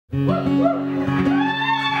Hold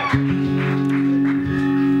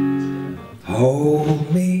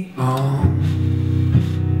me on.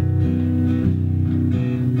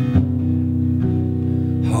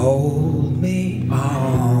 Hold me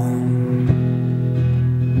on.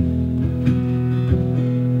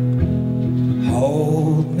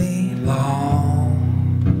 Hold me long.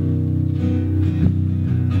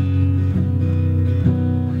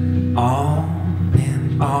 On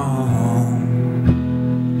and on.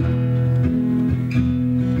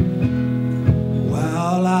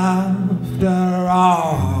 Well, after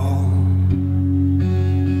all,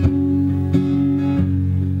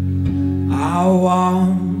 I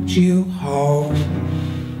want you home.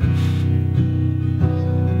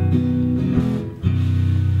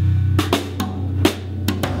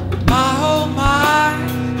 My, oh my,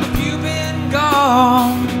 have you been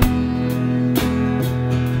gone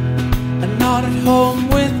and not at home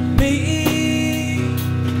with me?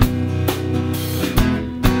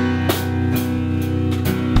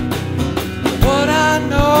 What I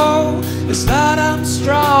know is that I'm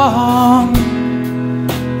strong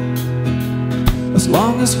as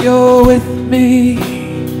long as you're with me.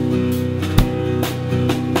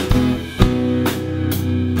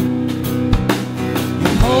 You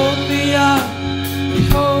hold me up, you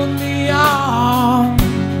hold me on,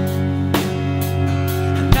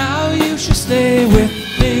 and now you should stay with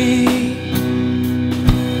me,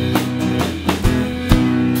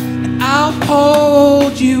 and I'll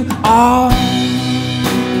hold you on.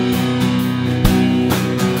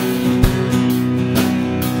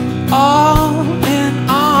 On and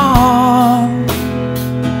on.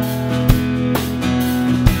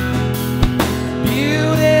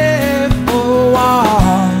 Beautiful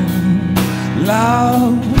one,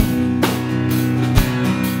 love.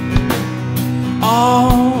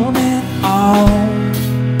 On and on.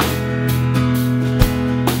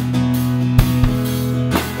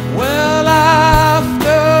 Well,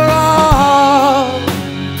 after all,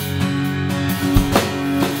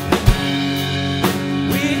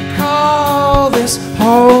 we call this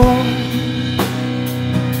home.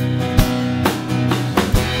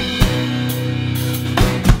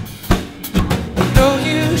 I know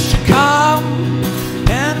you should come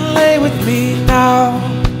and lay with me now.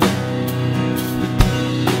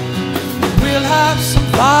 We'll have some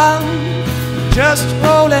fun just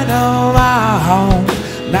rolling around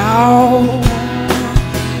now.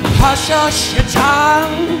 Hush, hush your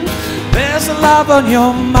tongue, there's love on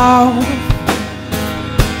your mouth.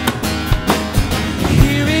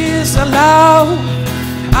 A love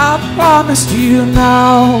I promised you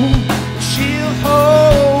now. She'll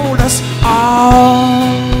hold us all.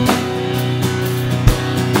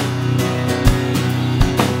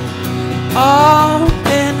 On